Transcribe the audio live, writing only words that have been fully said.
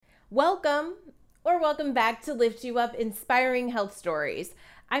Welcome or welcome back to Lift You Up Inspiring Health Stories.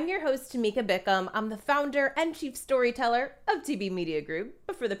 I'm your host, Tamika Bickham. I'm the founder and chief storyteller of TB Media Group.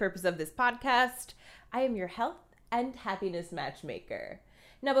 But for the purpose of this podcast, I am your health and happiness matchmaker.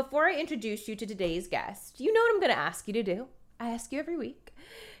 Now, before I introduce you to today's guest, you know what I'm going to ask you to do. I ask you every week.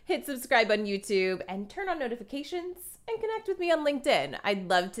 Hit subscribe on YouTube and turn on notifications and connect with me on LinkedIn. I'd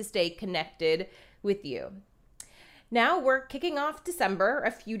love to stay connected with you. Now we're kicking off December, a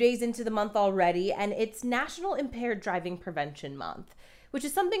few days into the month already, and it's National Impaired Driving Prevention Month, which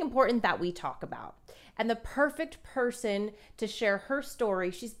is something important that we talk about. And the perfect person to share her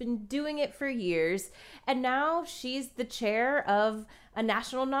story, she's been doing it for years, and now she's the chair of a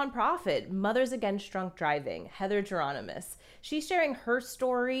national nonprofit, Mothers Against Drunk Driving, Heather Geronimus. She's sharing her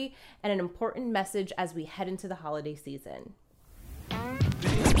story and an important message as we head into the holiday season.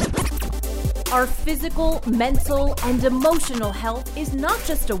 Our physical, mental, and emotional health is not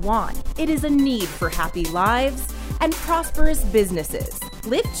just a want. It is a need for happy lives and prosperous businesses.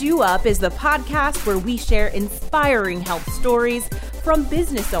 Lift You Up is the podcast where we share inspiring health stories from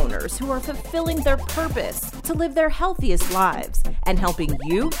business owners who are fulfilling their purpose to live their healthiest lives and helping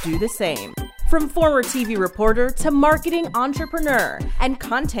you do the same. From former TV reporter to marketing entrepreneur and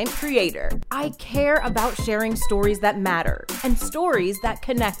content creator, I care about sharing stories that matter and stories that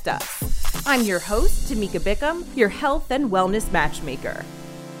connect us. I'm your host, Tamika Bickham, your health and wellness matchmaker.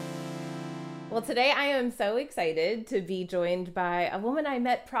 Well, today I am so excited to be joined by a woman I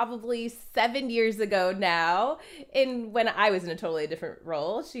met probably 7 years ago now, when I was in a totally different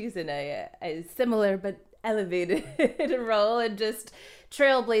role. She's in a similar but elevated role and just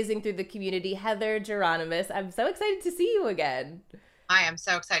trailblazing through the community. Heather Geronimus, I'm so excited to see you again. I am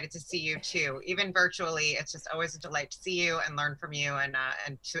so excited to see you too. Even virtually, it's just always a delight to see you and learn from you. I'm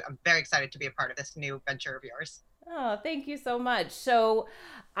very excited to be a part of this new venture of yours. Oh, thank you so much. So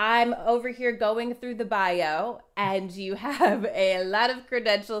I'm over here going through the bio, and you have a lot of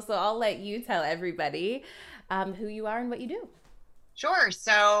credentials. So I'll let you tell everybody who you are and what you do. Sure.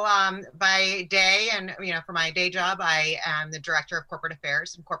 So by day and, for my day job, I am the Director of Corporate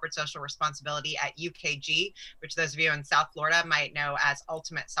Affairs and Corporate Social Responsibility at UKG, which those of you in South Florida might know as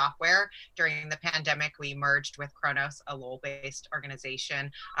Ultimate Software. During the pandemic, we merged with Kronos, a Lowell-based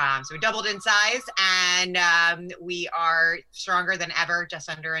organization. So we doubled in size, and we are stronger than ever, just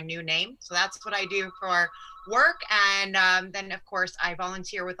under a new name. So that's what I do for work. And then, of course, I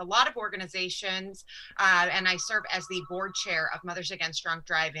volunteer with a lot of organizations, and I serve as the board chair of Mothers Against Drunk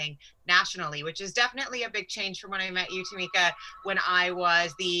Driving nationally, which is definitely a big change from when I met you, Tamika, when I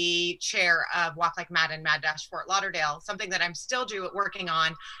was the chair of Walk Like Mad and Mad Dash Fort Lauderdale, something that I'm still working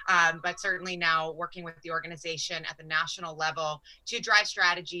on, but certainly now working with the organization at the national level to drive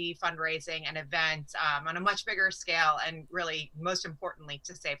strategy, fundraising, and events on a much bigger scale, and really, most importantly,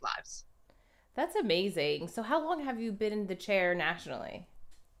 to save lives. That's amazing. So how long have you been in the chair nationally?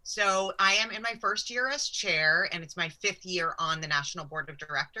 So I am in my first year as chair, and it's my 5th year on the National Board of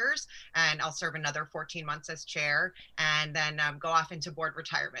Directors, and I'll serve another 14 months as chair and then go off into board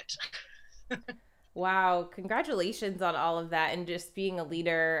retirement. Wow. Congratulations on all of that and just being a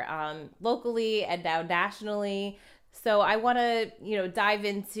leader locally and now nationally. So I want to, dive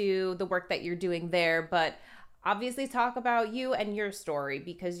into the work that you're doing there, but obviously talk about you and your story,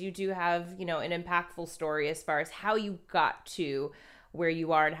 because you do have, an impactful story as far as how you got to where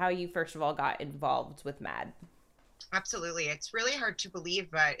you are and how you first of all got involved with MAD. Absolutely. It's really hard to believe,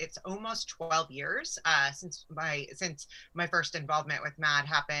 but it's almost 12 years since my first involvement with MAD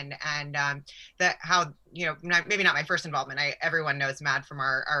happened. And maybe not my first involvement. Everyone knows MAD from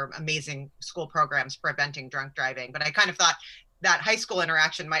our amazing school programs preventing drunk driving. But I kind of thought that high school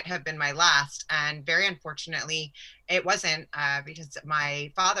interaction might have been my last. And very unfortunately, it wasn't, because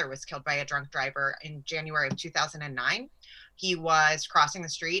my father was killed by a drunk driver in January of 2009. He was crossing the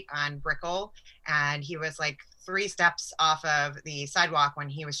street on Brickell, and he was like 3 steps off of the sidewalk when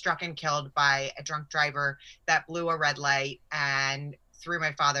he was struck and killed by a drunk driver that blew a red light and threw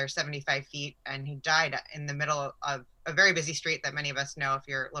my father 75 feet. And he died in the middle of a very busy street that many of us know if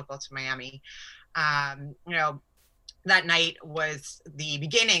you're local to Miami. That night was the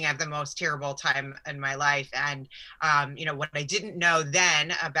beginning of the most terrible time in my life. And, what I didn't know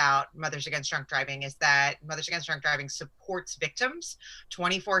then about Mothers Against Drunk Driving is that Mothers Against Drunk Driving supports victims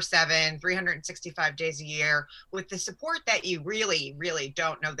 24/7, 365 days a year, with the support that you really, really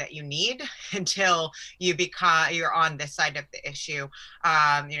don't know that you need until you're on this side of the issue.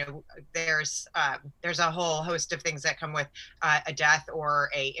 There's a whole host of things that come with a death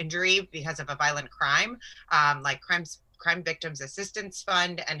or a injury because of a violent crime, like Crime Victims Assistance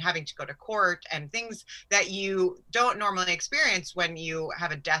Fund and having to go to court and things that you don't normally experience when you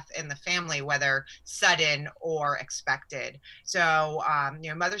have a death in the family, whether sudden or expected. So,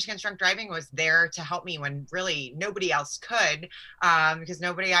 Mothers Against Drunk Driving was there to help me when really nobody else could, because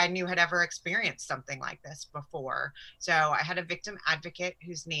nobody I knew had ever experienced something like this before. So I had a victim advocate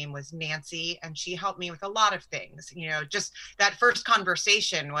whose name was Nancy, and she helped me with a lot of things. Just that first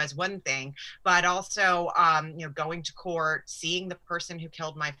conversation was one thing, but also, going to court, seeing the person who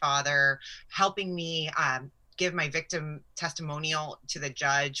killed my father, helping me give my victim testimonial to the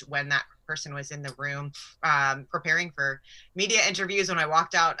judge when that person was in the room, preparing for media interviews when I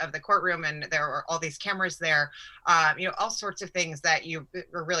walked out of the courtroom and there were all these cameras there, all sorts of things that you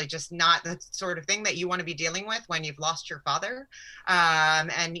are really just not the sort of thing that you want to be dealing with when you've lost your father.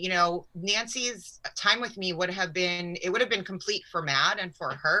 Nancy's time with me would have been complete for Mad and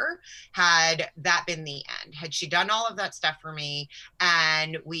for her had that been the end. Had she done all of that stuff for me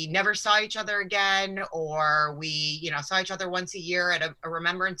and we never saw each other again, or we, saw each other once a year at a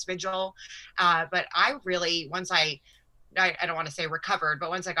remembrance vigil. But I really, once I don't want to say recovered, but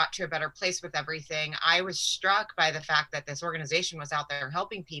once I got to a better place with everything, I was struck by the fact that this organization was out there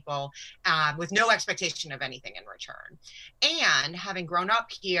helping people with no expectation of anything in return. And having grown up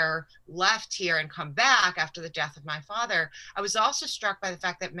here, left here, and come back after the death of my father, I was also struck by the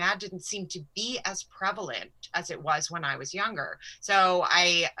fact that MAD didn't seem to be as prevalent as it was when I was younger. So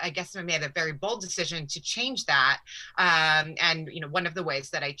I guess I made a very bold decision to change that. And one of the ways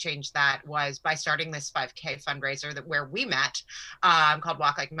that I changed that was by starting this 5K fundraiser where we met, called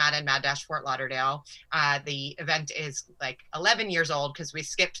Walk Like Mad and Mad Dash Fort Lauderdale. The event is like 11 years old because we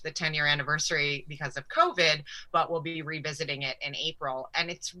skipped the 10-year anniversary because of COVID, but we'll be revisiting it in April.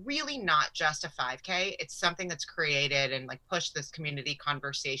 And it's really not just a 5K. It's something that's created and pushed this community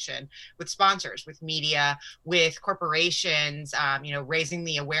conversation with sponsors, with media, with corporations, raising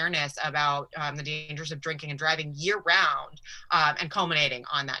the awareness about the dangers of drinking and driving year round, and culminating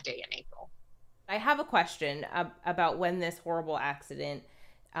on that day in April. I have a question about when this horrible accident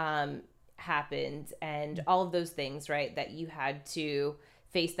happened and all of those things, right, that you had to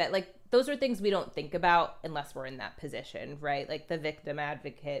face. That those are things we don't think about unless we're in that position, right? Like the victim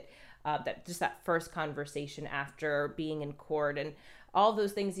advocate, that first conversation after being in court and all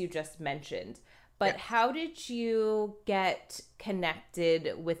those things you just mentioned. But yes. How did you get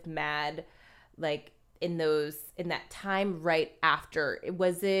connected with MAD, in that time right after?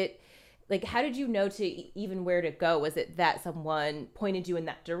 Was it how did you know to even where to go? Was it that someone pointed you in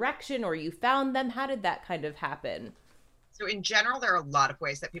that direction or you found them? How did that kind of happen? So in general, there are a lot of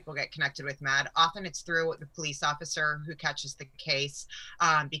ways that people get connected with MAD. Often it's through the police officer who catches the case,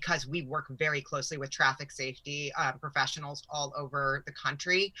 because we work very closely with traffic safety professionals all over the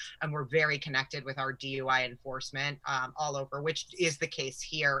country. And we're very connected with our DUI enforcement all over, which is the case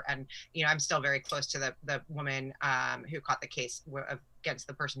here. And, I'm still very close to the woman who caught the case against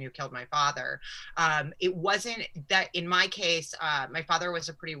the person who killed my father. It wasn't that in my case, my father was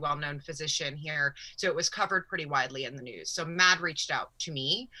a pretty well-known physician here, so it was covered pretty widely in the news. So MAD reached out to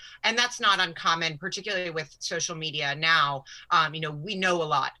me, and that's not uncommon, particularly with social media now. We know a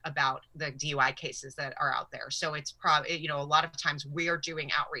lot about the DUI cases that are out there. So it's probably, a lot of times we're doing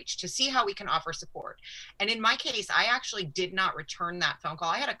outreach to see how we can offer support. And in my case, I actually did not return that phone call.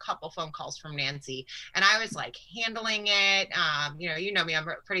 I had a couple phone calls from Nancy, and I was handling it. You know me, I'm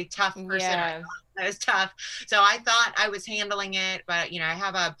a pretty tough person. Yeah. It was tough. So I thought I was handling it, but I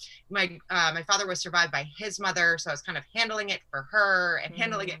have my father was survived by his mother. So I was kind of handling it for her and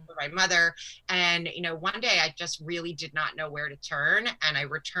handling it for my mother. And, one day I just really did not know where to turn. And I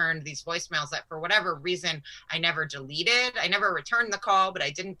returned these voicemails that for whatever reason, I never deleted. I never returned the call, but I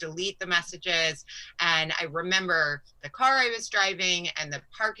didn't delete the messages. And I remember the car I was driving and the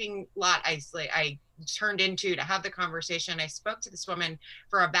parking lot I turned into to have the conversation. I spoke to this woman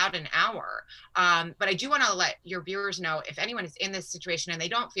for about an hour. But I do want to let your viewers know, if anyone is in this situation and they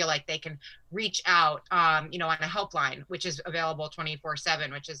don't feel like they can reach out, on a helpline, which is available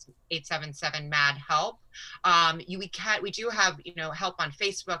 24/7, which is 877-MAD-HELP. We do have, help on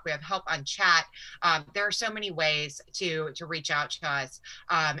Facebook. We have help on chat. There are so many ways to reach out to us.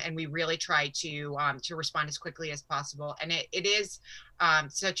 And we really try to respond as quickly as possible. And it is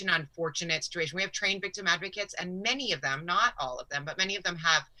such an unfortunate situation. We have trained victim advocates, and many of them, not all of them, but many of them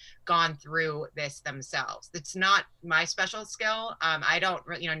have gone through this themselves. It's not my special skill. I don't,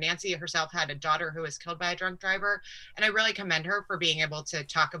 Nancy herself had a daughter who was killed by a drunk driver, and I really commend her for being able to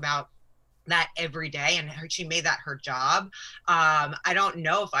talk about that every day, and she made that her job. I don't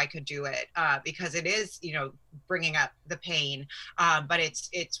know if I could do it because it is, bringing up the pain. But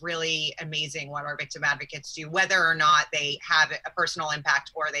it's really amazing what our victim advocates do, whether or not they have a personal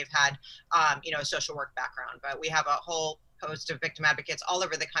impact or they've had, a social work background. But we have a whole host of victim advocates all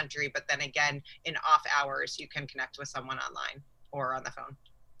over the country. But then again, in off hours, you can connect with someone online or on the phone.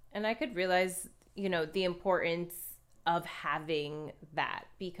 And I could realize, the importance of having that,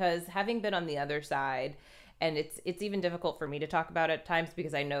 because having been on the other side, and it's even difficult for me to talk about at times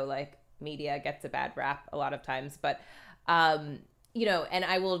because I know like media gets a bad rap a lot of times, but and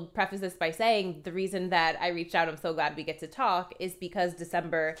I will preface this by saying the reason that I reached out, I'm so glad we get to talk, is because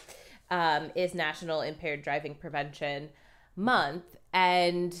December is National Impaired Driving Prevention Month.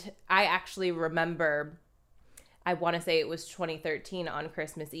 And I actually remember, I want to say it was 2013 on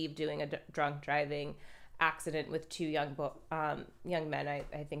Christmas Eve, doing a drunk driving accident with two young men.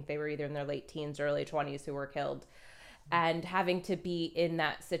 I think they were either in their late teens or early 20s who were killed. And having to be in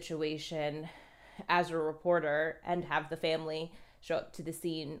that situation as a reporter and have the family show up to the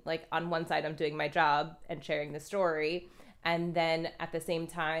scene, like on one side I'm doing my job and sharing the story, and then at the same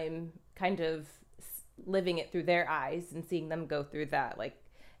time kind of living it through their eyes and seeing them go through that like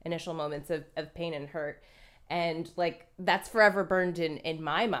initial moments of pain and hurt. And like that's forever burned in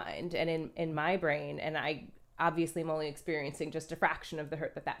my mind and in my brain. And I obviously am only experiencing just a fraction of the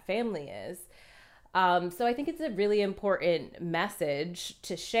hurt that family is. So I think it's a really important message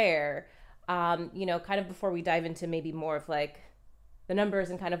to share, kind of before we dive into maybe more of like the numbers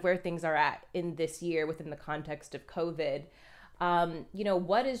and kind of where things are at in this year within the context of COVID.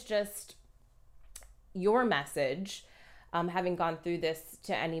 What is just your message, having gone through this,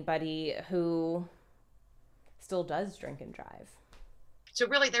 to anybody who still does drink and drive? So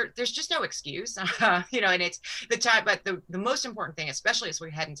really there's just no excuse, and it's the time, but the most important thing, especially as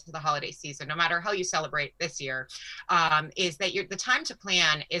we head into the holiday season, no matter how you celebrate this year, is that the time to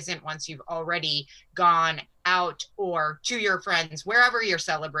plan isn't once you've already gone out or to your friends, wherever you're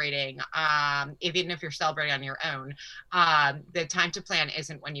celebrating, even if you're celebrating on your own. The time to plan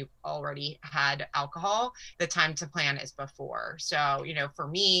isn't when you've already had alcohol. The time to plan is before. So, for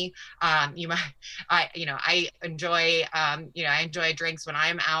me, I enjoy, I enjoy drinks when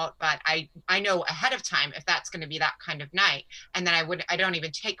I'm out, but I know ahead of time if that's going to be that kind of night. And then I don't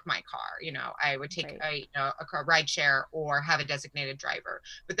even take my car, I would take a ride share or have a designated driver.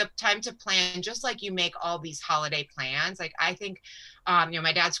 But the time to plan, just like you make all these holiday plans, like I think,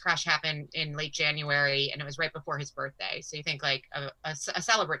 my dad's crash happened in late January and it was right before his birthday. So you think like a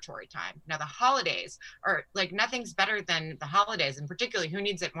celebratory time. Now the holidays are like, nothing's better than the holidays, and particularly who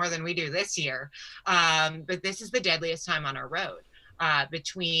needs it more than we do this year. But this is the deadliest time on our road.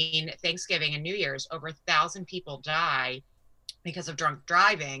 Between Thanksgiving and New Year's, over 1,000 people die because of drunk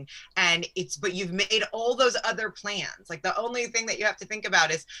driving. But you've made all those other plans. Like the only thing that you have to think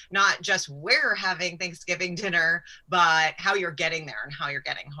about is not just where having Thanksgiving dinner, but how you're getting there and how you're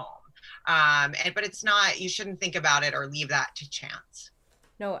getting home. But it's not, you shouldn't think about it or leave that to chance.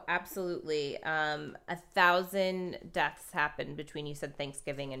 No, absolutely. 1,000 deaths happened between, you said,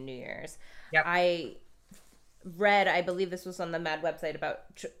 Thanksgiving and New Year's. Yep. I read, I believe this was on the MAD website, about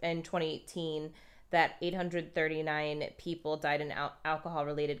in 2018, that 839 people died in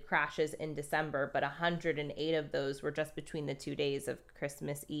alcohol-related crashes in December, but 108 of those were just between the 2 days of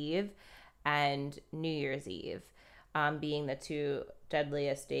Christmas Eve and New Year's Eve, being the two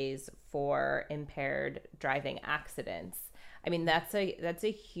deadliest days for impaired driving accidents. I mean, that's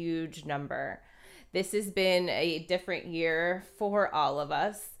a huge number. This has been a different year for all of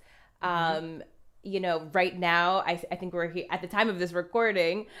us. Right now, I think we're here at the time of this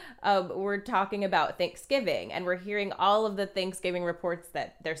recording, we're talking about Thanksgiving, and we're hearing all of the Thanksgiving reports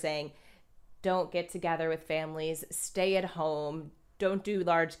that they're saying, don't get together with families, stay at home, don't do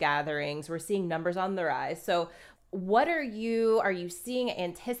large gatherings. We're seeing numbers on the rise. So what are you seeing,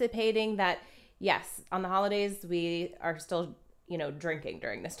 anticipating that, yes, on the holidays, we are still, drinking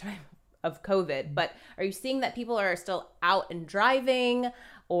during this time of COVID, but are you seeing that people are still out and driving,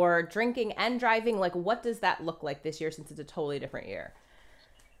 or drinking and driving? Like, what does that look like this year, since it's a totally different year?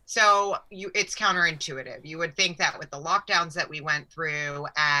 So it's counterintuitive. You would think that with the lockdowns that we went through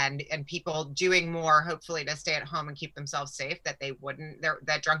and people doing more, hopefully, to stay at home and keep themselves safe, that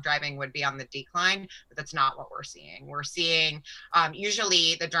that drunk driving would be on the decline, but that's not what we're seeing. We're seeing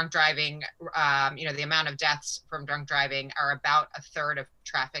usually the drunk driving, the amount of deaths from drunk driving are about a third of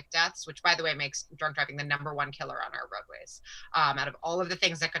traffic deaths, which by the way makes drunk driving the #1 killer on our roadways. Out of all of the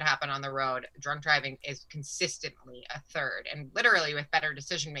things that could happen on the road, drunk driving is consistently a third. And literally with better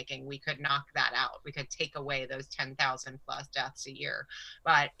decision making, we could knock that out. We could take away those 10,000 plus deaths a year.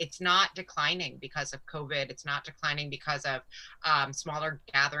 But it's not declining because of COVID. It's not declining because of smaller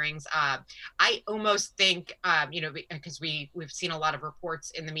gatherings. I almost think, because we've seen a lot of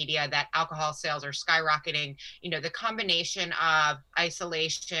reports in the media that alcohol sales are skyrocketing. The combination of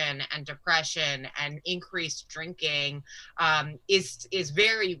isolation and depression and increased drinking is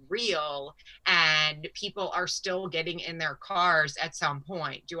very real, and people are still getting in their cars at some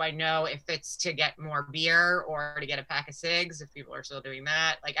point. Do I know if it's to get more beer or to get a pack of cigs, if people are still doing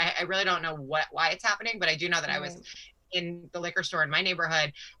that? Like, I really don't know why it's happening, but I do know that I was in the liquor store in my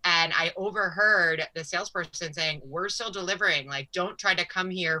neighborhood, and I overheard the salesperson saying, "We're still delivering. Like, don't try to come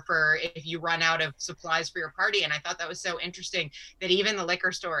here for if you run out of supplies for your party." And I thought that was so interesting that even the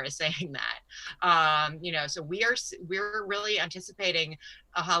liquor store is saying that. So we're really anticipating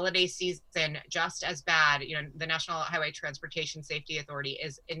a holiday season just as bad. The National Highway Transportation Safety Authority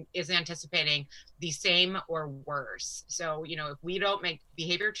is anticipating the same or worse. So, if we don't make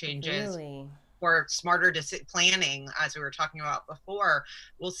behavior changes, really? Or smarter planning, as we were talking about before,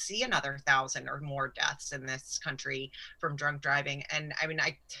 we'll see another 1,000 or more deaths in this country from drunk driving. And I mean,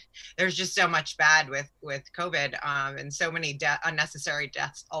 there's just so much bad with COVID and so many unnecessary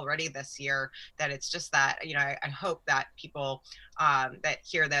deaths already this year that it's just that, I hope that people that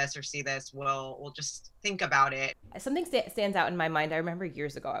hear this or see this will just think about it. Something stands out in my mind. I remember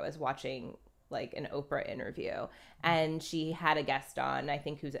years ago I was watching like an Oprah interview, and she had a guest on, I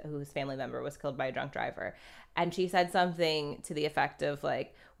think whose family member was killed by a drunk driver. And she said something to the effect of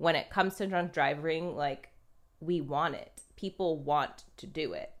like, when it comes to drunk driving, like, we want it. People want to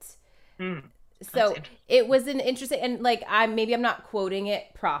do it. So it was an interesting, and like, I'm not quoting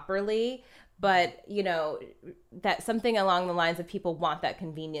it properly, but that something along the lines of people want that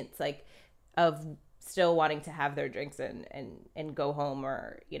convenience, like of still wanting to have their drinks and go home,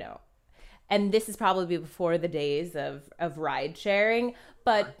 or, and this is probably before the days of ride sharing.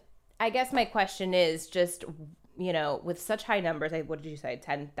 But I guess my question is just, with such high numbers, what did you say,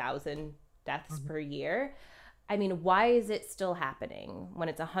 10,000 deaths per year? I mean, why is it still happening when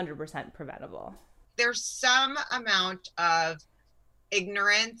it's 100% preventable? There's some amount of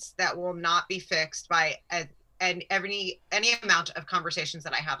ignorance that will not be fixed by and any amount of conversations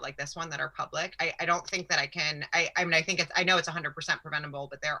that I have like this one that are public. I don't think that I can, I know it's 100% preventable,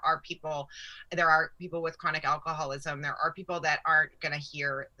 but there are people with chronic alcoholism. There are people that aren't going to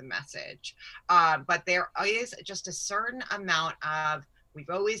hear the message. But there is just a certain amount of, we've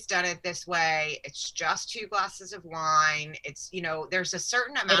always done it this way. It's just 2 glasses of wine. It's, there's a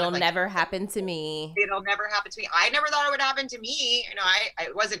certain amount. It'll never happen to me. It'll never happen to me. I never thought it would happen to me.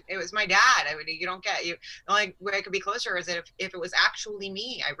 It was my dad. The only way I could be closer is if it was actually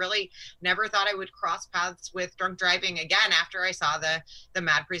me. I really never thought I would cross paths with drunk driving again after I saw the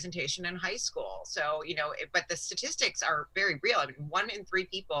MAD presentation in high school. So, but the statistics are very real. I mean, 1 in 3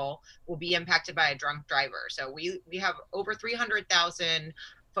 people will be impacted by a drunk driver. So we have over 300,000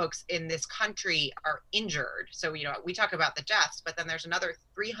 folks in this country are injured. So, we talk about the deaths, but then there's another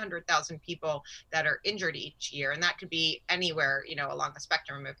 300,000 people that are injured each year. And that could be anywhere, along the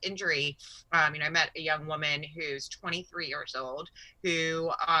spectrum of injury. I met a young woman who's 23 years old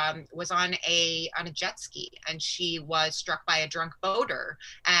who was on a jet ski, and she was struck by a drunk boater.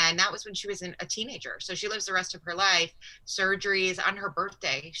 And that was when she was a teenager. So she lives the rest of her life. Surgeries on her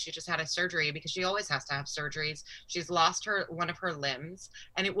birthday. She just had a surgery because she always has to have surgeries. She's lost one of her limbs,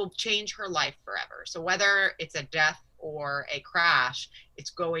 and it will change her life forever. So whether it's a death or a crash, it's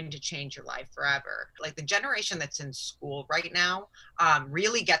going to change your life forever. Like, the generation that's in school right now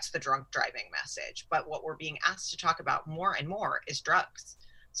really gets the drunk driving message. But what we're being asked to talk about more and more is drugs.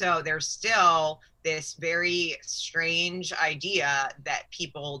 So there's still this very strange idea that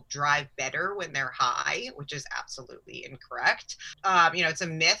people drive better when they're high, which is absolutely incorrect. It's a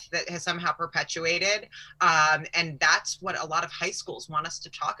myth that has somehow perpetuated. And that's what a lot of high schools want us to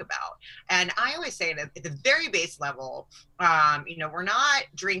talk about. And I always say that at the very base level, we're not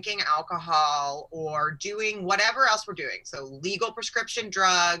drinking alcohol or doing whatever else we're doing. So legal prescription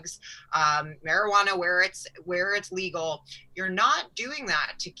drugs, marijuana where it's legal. You're not doing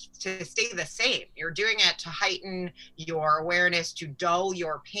that to stay the same. You're doing it to heighten your awareness, to dull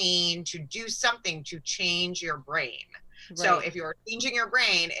your pain, to do something to change your brain. Right. So if you're changing your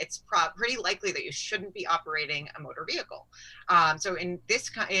brain, it's pretty likely that you shouldn't be operating a motor vehicle. So in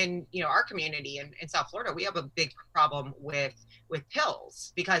our community in South Florida, we have a big problem with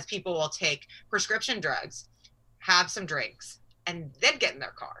pills, because people will take prescription drugs, have some drinks, and then get in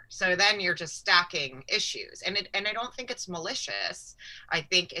their car. So then you're just stacking issues. And I don't think it's malicious. I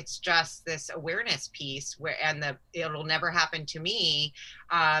think it's just this awareness piece where, and it'll never happen to me,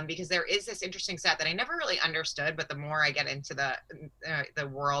 because there is this interesting stat that I never really understood, but the more I get into the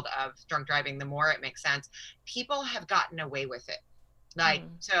world of drunk driving, the more it makes sense. People have gotten away with it. Like,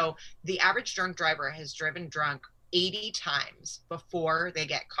 so the average drunk driver has driven drunk 80 times before they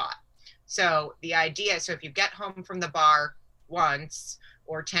get caught. So the idea, so if you get home from the bar once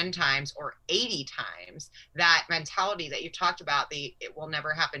or 10 times or 80 times, that mentality that you talked about, it will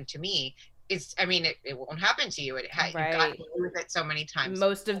never happen to me, is, I mean, it won't happen to you. You've gotten away with it so many times.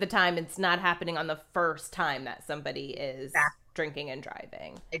 Most of the time, it's not happening on the first time that somebody is drinking and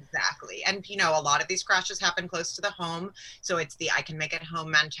driving. Exactly. And, you know, a lot of these crashes happen close to the home. So it's the I can make it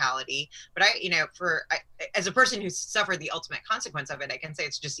home mentality. But as a person who's suffered the ultimate consequence of it, I can say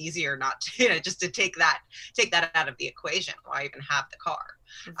it's just easier not to, just to take that out of the equation. Why even have the car?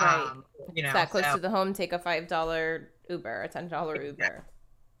 Right. It's that close to the home, take a $5 Uber, a $10 Uber.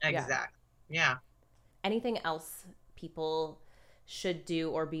 Exactly. Yeah. Anything else people should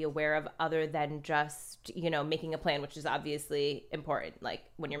do or be aware of other than just, making a plan, which is obviously important? Like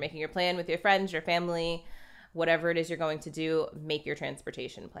when you're making your plan with your friends, your family, whatever it is you're going to do, make your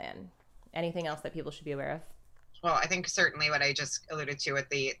transportation plan. Anything else that people should be aware of? Well, I think certainly what I just alluded to with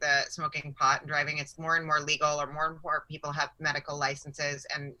the smoking pot and driving, it's more and more legal, or more and more people have medical licenses,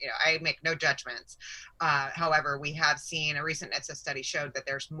 and I make no judgments. However, we have seen a recent NHTSA study showed that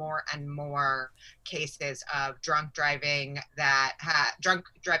there's more and more cases of drunk driving that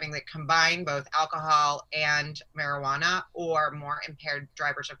combine both alcohol and marijuana, or more impaired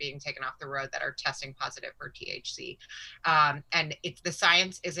drivers are being taken off the road that are testing positive for THC. And the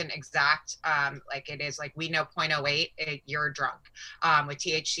science isn't exact. Like it is, like we know 0.08, you're drunk. With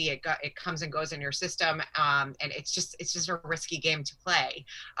THC, it comes and goes in your system, and it's just a risky game to play.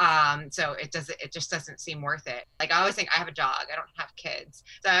 So it just doesn't seem worth it. Like I always think, I have a dog, I don't have kids,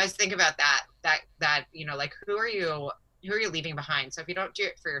 so I always think about that like who are you leaving behind? So if you don't do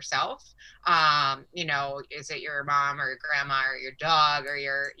it for yourself, is it your mom or your grandma or your dog or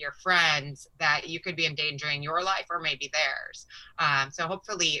your friends, that you could be endangering your life or maybe theirs. So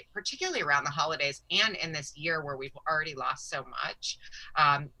hopefully, particularly around the holidays and in this year where we've already lost so much,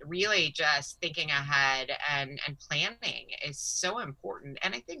 really just thinking ahead and planning is so important.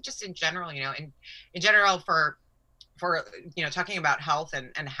 And I think just in general, in general for talking about health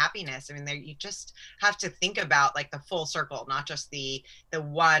and happiness, I mean, you just have to think about like the full circle, not just the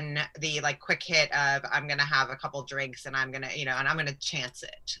like quick hit of I'm going to have a couple drinks and I'm going to, and I'm going to chance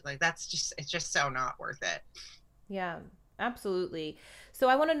it. Like it's just so not worth it. Yeah, absolutely. So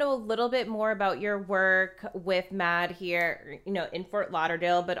I want to know a little bit more about your work with MADD here, in Fort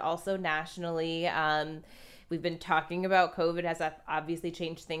Lauderdale, but also nationally. We've been talking about COVID has obviously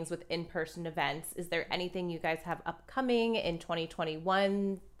changed things with in-person events. Is there anything you guys have upcoming in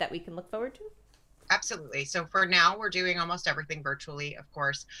 2021 that we can look forward to? Absolutely. So for now, we're doing almost everything virtually, of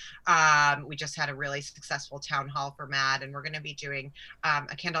course. We just had a really successful town hall for MADD, and we're going to be doing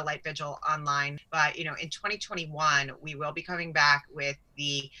a candlelight vigil online. But, in 2021, we will be coming back with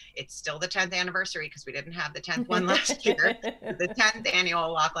it's still the 10th anniversary, because we didn't have the 10th one last year, the 10th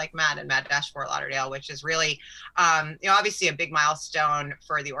annual Walk Like MADD and MADD Fort Lauderdale, which is really, obviously a big milestone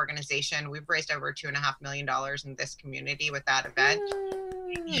for the organization. We've raised over $2.5 million in this community with that event.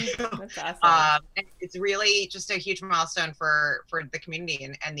 That's awesome. It's really just a huge milestone for the community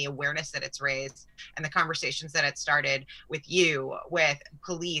and the awareness that it's raised, and the conversations that it started with you, with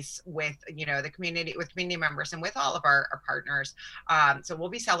police, with the community, with community members, and with all of our partners. So we'll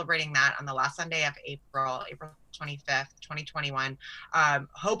be celebrating that on the last Sunday of April 25th, 2021.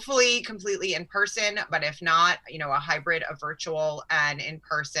 Hopefully completely in person, but if not, a hybrid of virtual and in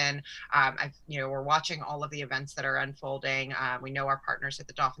person. We're watching all of the events that are unfolding. We know our partners at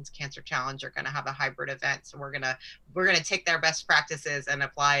the Dolphins Cancer Challenge are going to have a hybrid event, so we're gonna take their best practices and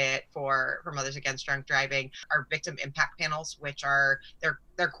apply it for Mothers Against Drunk Driving. Our victim impact panels, which are they're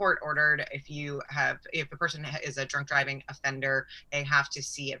court ordered. If a person is a drunk driving offender, they have to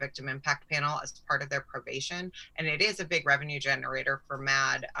see a victim impact panel as part of their probation, and it is a big revenue generator for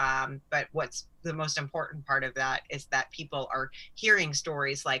MADD. But what's the most important part of that is that people are hearing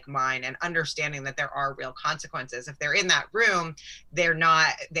stories like mine and understanding that there are real consequences. If they're in that room, the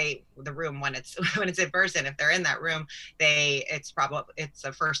room when it's in person, if they're in that room, it's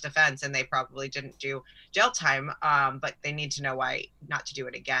a first offense and they probably didn't do jail time, but they need to know why not to do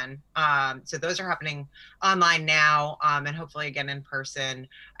it again. So those are happening online now, and hopefully again in person.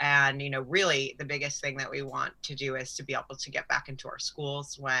 And really the biggest thing that we want to do is to be able to get back into our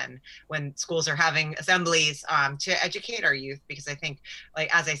schools when schools are or having assemblies to educate our youth, because I think,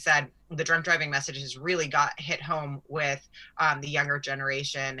 like, as I said, the drunk driving message has really got hit home with the younger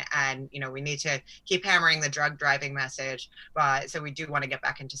generation. And, we need to keep hammering the drug driving message. But so we do want to get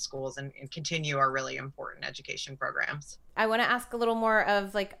back into schools and continue our really important education programs. I want to ask a little more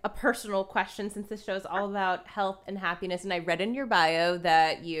of like a personal question, since this show is all about health and happiness. And I read in your bio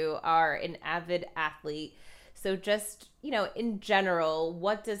that you are an avid athlete. So just, in general,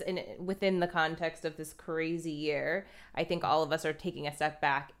 what does, within the context of this crazy year, I think all of us are taking a step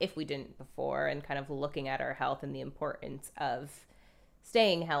back, if we didn't before, and kind of looking at our health and the importance of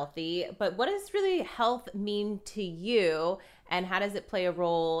staying healthy. But what does really health mean to you, and how does it play a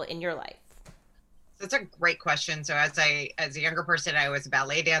role in your life? That's a great question. So as a younger person, I was a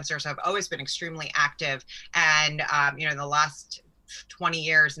ballet dancer, so I've always been extremely active. And, in the last 20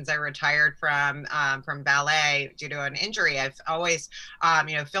 years since I retired from ballet due to an injury, I've always,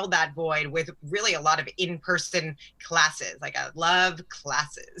 filled that void with really a lot of in-person classes. Like, I love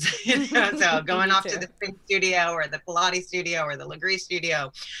classes, so going off to the spin studio or the Pilates studio or the Lagree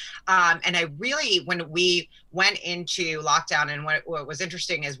studio. And I really, when we went into lockdown, and what was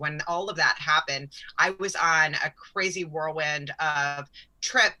interesting is when all of that happened, I was on a crazy whirlwind of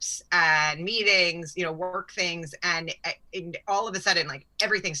trips and meetings, work things, and all of a sudden, like,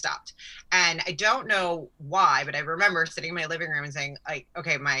 everything stopped. And I don't know why, but I remember sitting in my living room and saying, like,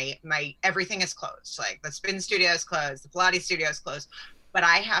 okay, my everything is closed. Like, the spin studio is closed, the Pilates studio is closed, but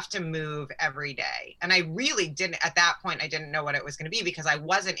I have to move every day. And I really didn't, at that point, I didn't know what it was going to be, because I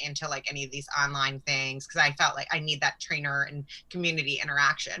wasn't into like any of these online things, because I felt like I need that trainer and community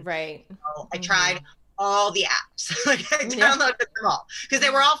interaction. Right. So I tried all the apps. Like, I downloaded them all, because they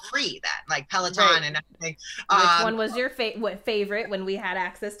were all free then, like Peloton and everything. Which one was your favorite when we had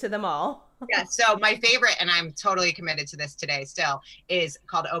access to them all? Yeah, so my favorite, and I'm totally committed to this today still, is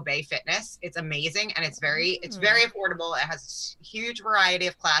called Obey Fitness. It's amazing, and it's very affordable. It has a huge variety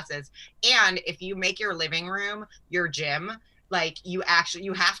of classes. And if you make your living room your gym, like, you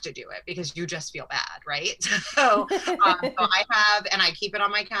have to do it, because you just feel bad, right? So I have, and I keep it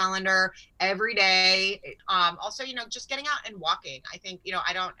on my calendar every day. Also, just getting out and walking. I think,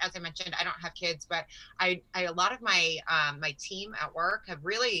 I don't, as I mentioned, I don't have kids, but I a lot of my my team at work have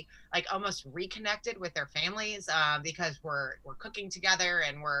really, like, almost reconnected with their families, because we're cooking together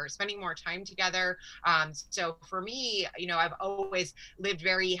and we're spending more time together. So for me, I've always lived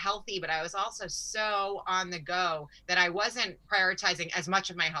very healthy, but I was also so on the go that I wasn't prioritizing as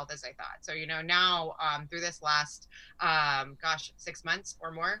much of my health as I thought. So, now through this last, 6 months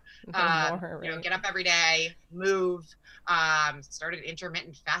or more, right. Get up every day, move, started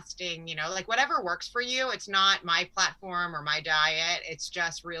intermittent fasting, like, whatever works for you. It's not my platform or my diet. It's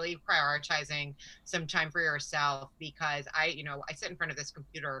just really prioritizing some time for yourself, because I sit in front of this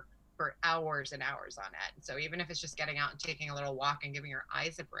computer for hours and hours on end. So even if it's just getting out and taking a little walk and giving your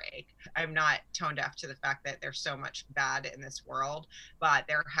eyes a break, I'm not tone deaf to the fact that there's so much bad in this world, but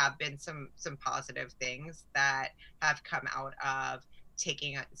there have been some positive things that have come out of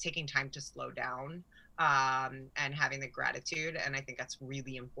taking time to slow down, and having the gratitude. And I think that's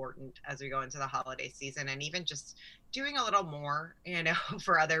really important as we go into the holiday season, and even just doing a little more,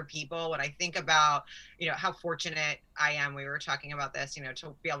 for other people. When I think about, how fortunate I am, we were talking about this,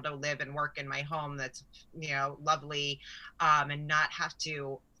 to be able to live and work in my home that's, lovely, and not have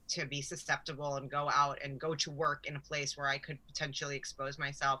to be susceptible and go out and go to work in a place where I could potentially expose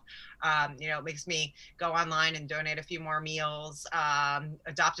myself. It makes me go online and donate a few more meals,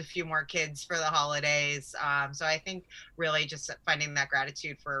 adopt a few more kids for the holidays. So I think really just finding that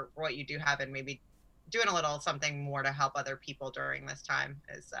gratitude for what you do have, and maybe doing a little something more to help other people during this time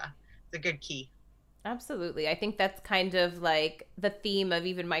is a good key. Absolutely. I think that's kind of like the theme of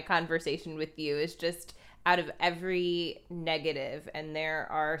even my conversation with you, is just out of every negative, and there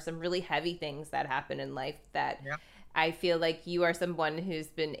are some really heavy things that happen in life that I feel like you are someone who's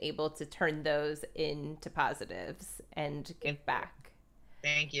been able to turn those into positives and give back.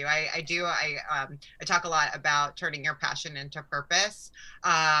 Thank you. I do. I talk a lot about turning your passion into purpose.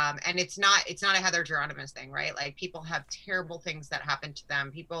 And it's not a Heather Geronimo thing, right? Like, people have terrible things that happen to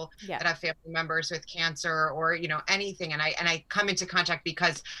them. People that have family members with cancer or, anything. And I come into contact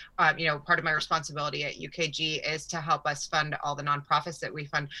because, part of my responsibility at UKG is to help us fund all the nonprofits that we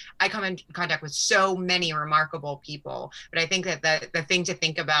fund. I come in contact with so many remarkable people, but I think that the thing to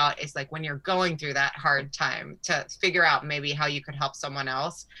think about is, like, when you're going through that hard time, to figure out maybe how you could help someone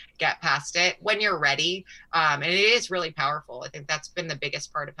else, get past it when you're ready. And it is really powerful. I think that's been the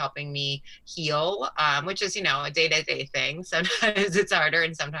biggest part of helping me heal, which is, a day-to-day thing. Sometimes it's harder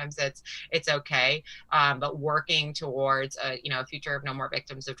and sometimes it's okay. But working towards a future of no more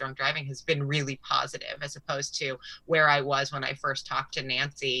victims of drunk driving has been really positive, as opposed to where I was when I first talked to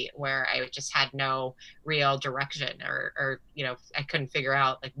Nancy, where I just had no real direction or I couldn't figure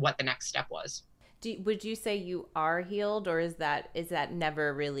out like what the next step was. Would you say you are healed, or is that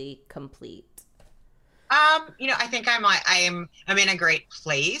never really complete? I think I'm in a great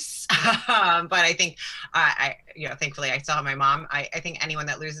place. But I think, thankfully I still have my mom. I think anyone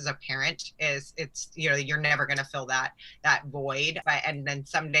that loses a parent you're never going to fill that void. And then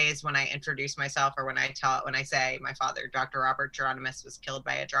some days when I introduce myself, or when I say my father, Dr. Robert Geronimus, was killed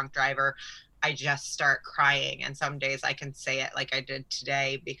by a drunk driver, I just start crying. And some days I can say it like I did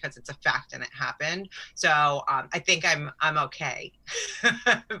today because it's a fact and it happened. So I think I'm okay.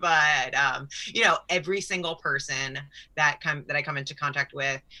 But every single person that I come into contact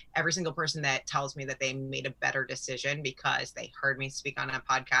with, every single person that tells me that they made a better decision because they heard me speak on a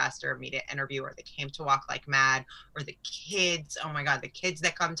podcast or a media interview, or they came to Walk Like Mad, or the kids, oh my God, the kids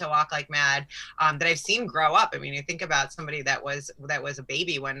that come to Walk Like Mad, that I've seen grow up. I mean, you think about somebody that was a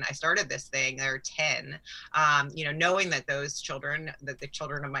baby when I started this thing. They're 10, knowing that those children, that the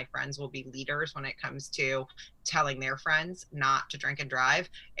children of my friends will be leaders when it comes to telling their friends not to drink and drive,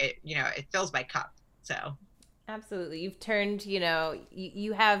 it fills my cup. So absolutely. You've turned,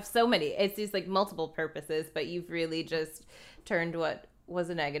 you have so many, it's just like multiple purposes, but you've really just turned what was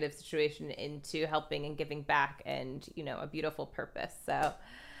a negative situation into helping and giving back, and, a beautiful purpose. So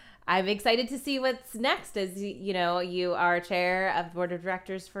I'm excited to see what's next, as you are chair of the board of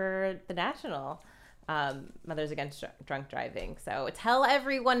directors for the National Mothers Against Drunk Driving. So tell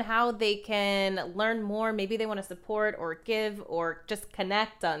everyone how they can learn more. Maybe they want to support or give or just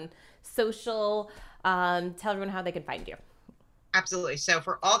connect on social. Tell everyone how they can find you. Absolutely. So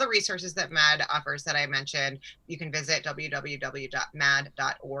for all the resources that MAD offers that I mentioned, you can visit www.mad.org.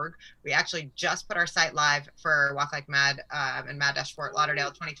 We actually just put our site live for Walk Like Mad and Mad-Fort Lauderdale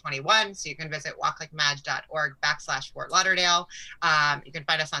 2021. So you can visit walklikemad.org/Fort Lauderdale. You can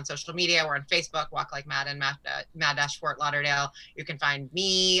find us on social media. We're on Facebook, Walk Like Mad and Mad-Fort Lauderdale. You can find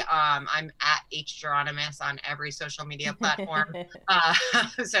me. I'm at H Geronimus on every social media platform.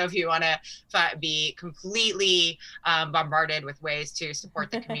 So if you want to be completely bombarded with ways to support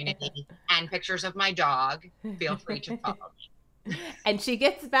the community and pictures of my dog, feel free to follow me. And she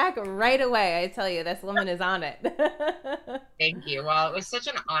gets back right away. I tell you, this woman is on it. Thank you. Well, it was such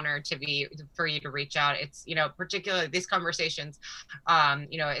an honor for you to reach out. It's, particularly these conversations,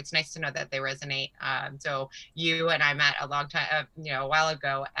 it's nice to know that they resonate. So you and I met a long time, a while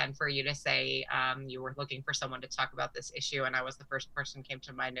ago, and for you to say you were looking for someone to talk about this issue, and I was the first person who came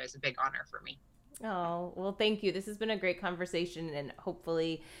to mind, it was a big honor for me. Oh, well, thank you. This has been a great conversation, and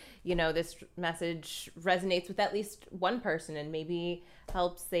hopefully, this message resonates with at least one person and maybe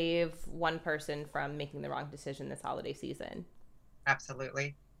helps save one person from making the wrong decision this holiday season.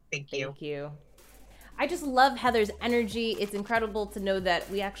 Absolutely. Thank you. Thank you. I just love Heather's energy. It's incredible to know that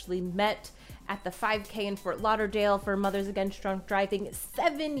we actually met at the 5K in Fort Lauderdale for Mothers Against Drunk Driving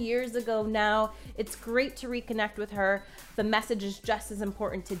 7 years ago now. It's great to reconnect with her. The message is just as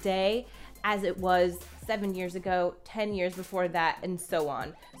important today as it was 7 years ago, 10 years before that, and so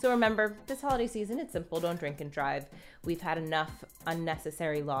on. So remember, this holiday season, it's simple. Don't drink and drive. We've had enough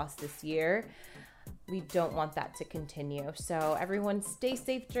unnecessary loss this year. We don't want that to continue. So everyone stay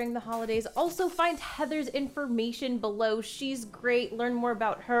safe during the holidays. Also find Heather's information below. She's great. Learn more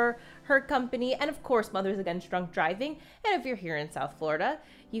about her company, and of course, Mothers Against Drunk Driving. And if you're here in South Florida,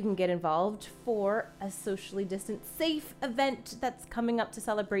 you can get involved for a socially distant, safe event that's coming up to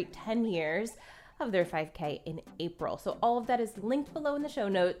celebrate 10 years of their 5K in April. So all of that is linked below in the show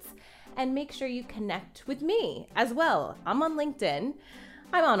notes. And make sure you connect with me as well. I'm on LinkedIn.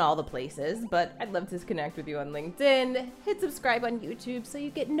 I'm on all the places, but I'd love to connect with you on LinkedIn. Hit subscribe on YouTube so you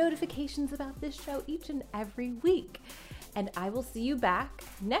get notifications about this show each and every week. And I will see you back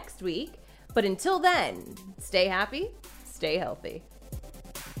next week. But until then, stay happy, stay healthy.